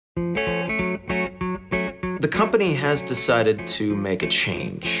The company has decided to make a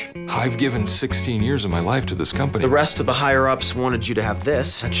change. I've given 16 years of my life to this company. The rest of the higher-ups wanted you to have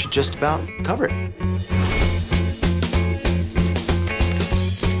this. That should just about cover it.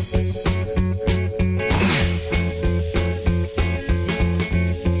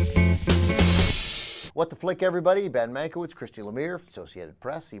 What the flick, everybody? Ben Mankiewicz, Christy Lemire, Associated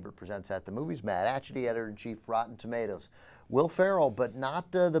Press, Ebert Presents at the Movies, Matt Atchity, Editor-in-Chief, Rotten Tomatoes. Will Ferrell, but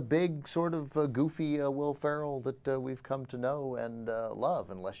not the big sort of goofy Will Ferrell that we've come to know and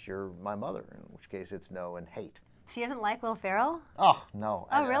love, unless you're my mother, in which case it's no and hate. She doesn't like Will Ferrell? Oh, no.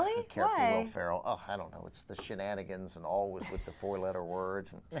 Oh, I really? don't care Why? for Will Ferrell. Oh, I don't know. It's the shenanigans and always with the four-letter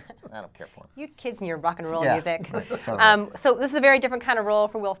words. And, I don't care for him. You kids and your rock and roll Yeah, music. right, totally. So this is a very different kind of role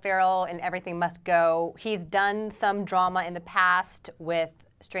for Will Ferrell in Everything Must Go. He's done some drama in the past with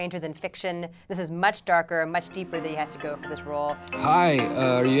Stranger Than Fiction. This is much darker, much deeper that he has to go for this role. Hi,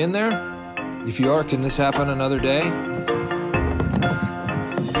 are you in there? If you are, can this happen another day?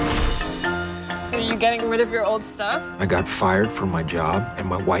 So are you getting rid of your old stuff? I got fired from my job, and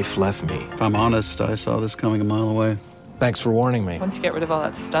my wife left me. If I'm honest, I saw this coming a mile away. Thanks for warning me. Once you get rid of all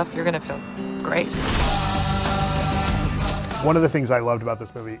that stuff, you're gonna feel great. One of the things I loved about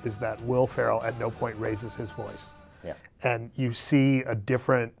this movie is that Will Ferrell at no point raises his voice. Yeah. And you see a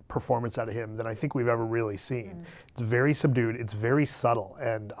different performance out of him than I think we've ever really seen. It's very subdued, it's very subtle,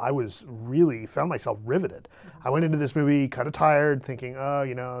 and I was really, found myself riveted. I went into this movie kind of tired, thinking, oh,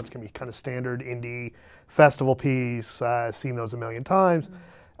 you know, it's gonna be kind of standard indie festival piece, seen those a million times.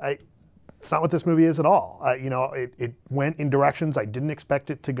 It's not what this movie is at all. You know, it went in directions I didn't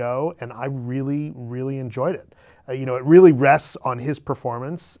expect it to go, and I really, really enjoyed it. You know, it really rests on his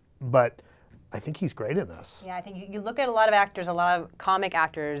performance, but I think he's great in this. Yeah, I think you look at a lot of actors, a lot of comic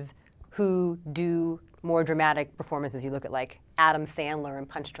actors who do more dramatic performances. You look at like Adam Sandler in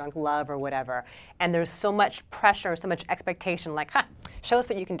Punch Drunk Love or whatever, and there's so much pressure, so much expectation, like, show us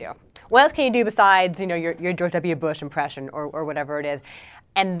what you can do. What else can you do besides, you know, your George W. Bush impression or whatever it is?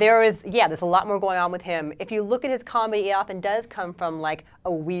 And there's a lot more going on with him. If you look at his comedy, it often does come from like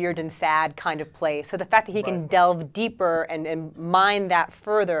a weird and sad kind of place. So the fact that he can delve deeper and mine that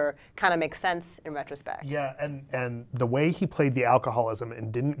further kind of makes sense in retrospect. Yeah, and the way he played the alcoholism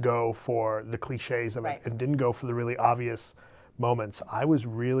and didn't go for the cliches of it and didn't go for the really obvious moments, I was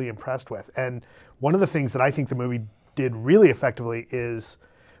really impressed with. And one of the things that I think the movie did really effectively is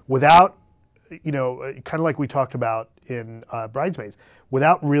without, you know, kind of like we talked about in Bridesmaids,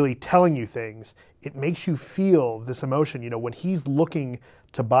 without really telling you things, it makes you feel this emotion. You know, when he's looking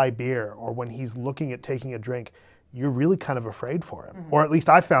to buy beer or when he's looking at taking a drink, you're really kind of afraid for him. Or at least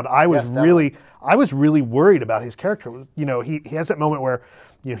I found I was really worried about his character. You know, he has that moment where,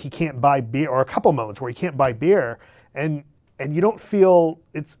 you know, he can't buy beer, or a couple moments where he can't buy beer, and you don't feel,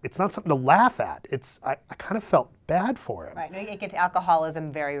 it's not something to laugh at. I kind of felt bad for him. Right, it gets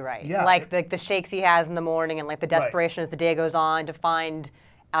alcoholism very right. Yeah. Like the shakes he has in the morning and like the desperation as the day goes on to find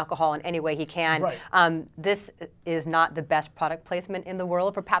alcohol in any way he can. Right. This is not the best product placement in the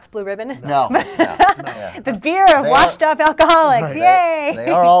world for Pabst Blue Ribbon. No. The beer of washed up alcoholics, yay!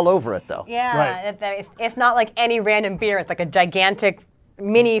 They are all over it, though. Yeah, it's not like any random beer. It's like a gigantic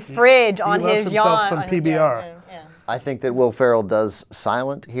mini fridge on his yacht. Some PBR. I think that Will Ferrell does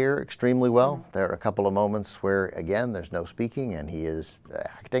silent here extremely well. There are a couple of moments where, again, there's no speaking and he is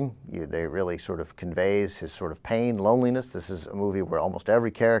acting. They really sort of conveys his sort of pain, loneliness. This is a movie where almost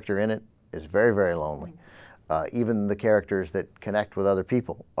every character in it is very, very lonely. Even the characters that connect with other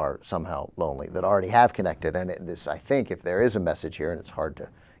people are somehow lonely, that already have connected. And this, I think, if there is a message here, and it's hard to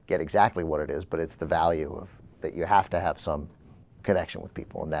get exactly what it is, but it's the value of that you have to have some connection with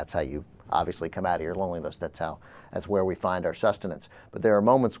people, and that's how you obviously come out of your loneliness. That's where we find our sustenance. But there are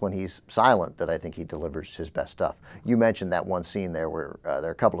moments when he's silent that I think he delivers his best stuff. You mentioned that one scene there where there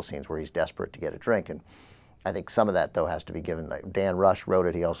are a couple of scenes where he's desperate to get a drink, and I think some of that though has to be given. Like Dan Rush wrote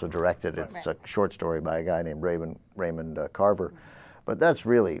it. He also directed it. It's a short story by a guy named Raymond Carver. But that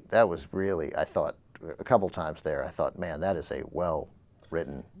was really, I thought a couple times there, I thought, man, that is a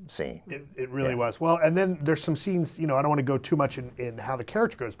well-written scene. It really was. Well, and then there's some scenes, you know, I don't want to go too much in how the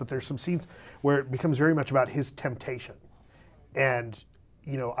character goes, but there's some scenes where it becomes very much about his temptation. And,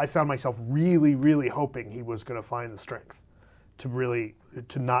 you know, I found myself really, really hoping he was going to find the strength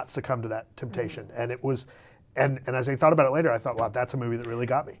to not succumb to that temptation. And it was, and as I thought about it later, I thought, wow, that's a movie that really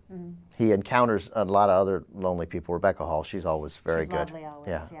got me. He encounters a lot of other lonely people. Rebecca Hall, she's always very good. Lovely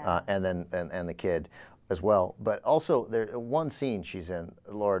always, and then and the kid as well. But also, there one scene she's in,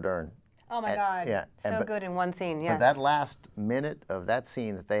 Laura Dern. Oh my God! Yeah, so good in one scene. Yes. But that last minute of that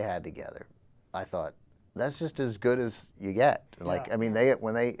scene that they had together, I thought that's just as good as you get. Like, I mean,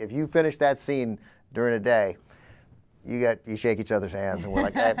 if you finish that scene during a day, you shake each other's hands, and we're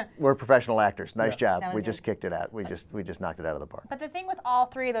like, hey, we're professional actors. Nice job. We just kicked it out. We just knocked it out of the park. But the thing with all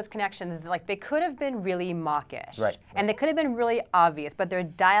three of those connections, like they could have been really mawkish, right? And they could have been really obvious, but they're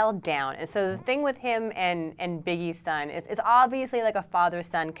dialed down. And so the thing with him and Biggie's son is obviously like a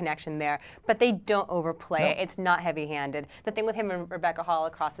father-son connection there, but they don't overplay it. It's not heavy-handed. The thing with him and Rebecca Hall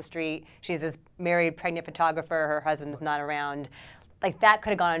across the street, she's this married, pregnant photographer. Her husband's not around. Like that could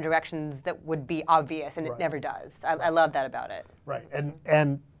have gone in directions that would be obvious, and it never does. I love that about it. Right,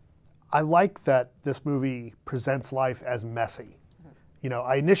 and I like that this movie presents life as messy. You know,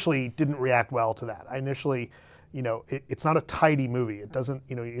 I initially didn't react well to that. I initially, you know, it's not a tidy movie. It doesn't,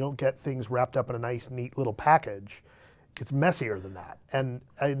 you know, you don't get things wrapped up in a nice, neat little package. It's messier than that. And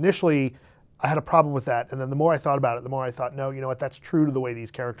initially, I had a problem with that. And then the more I thought about it, the more I thought, no, you know what, that's true to the way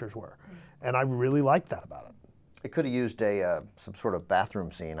these characters were. And I really liked that about it. It could have used some sort of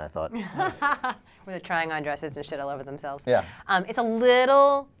bathroom scene, I thought. Where they're trying on dresses and shit all over themselves. Yeah. It's a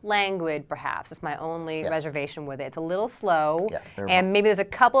little languid, perhaps. It's my only reservation with it. It's a little slow. Yeah, and maybe there's a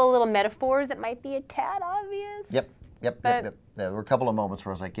couple of little metaphors that might be a tad obvious. Yep. There were a couple of moments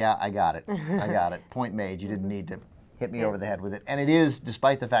where I was like, yeah, I got it. I got it. Point made. You didn't need to hit me over the head with it. And it is,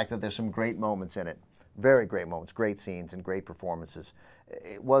 despite the fact that there's some great moments in it, very great moments, great scenes and great performances.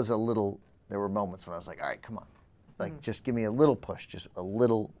 It was a little, there were moments when I was like, all right, come on. Like, just give me a little push, just a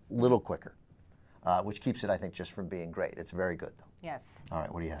little quicker, which keeps it, I think, just from being great. It's very good, though. Yes. All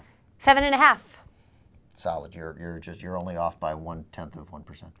right, what do you have? 7.5. Solid. You're only off by 1/10 of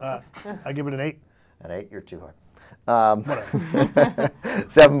 1%. I give it an 8. At 8, you're too hard.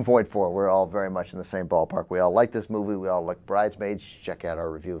 7.4. We're all very much in the same ballpark. We all like this movie. We all like Bridesmaids. Check out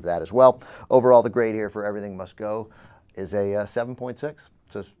our review of that as well. Overall, the grade here for Everything Must Go is a 7.6.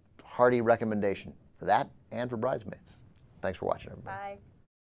 It's a hearty recommendation for that and for Bridesmaids. Thanks for watching, everybody. Bye.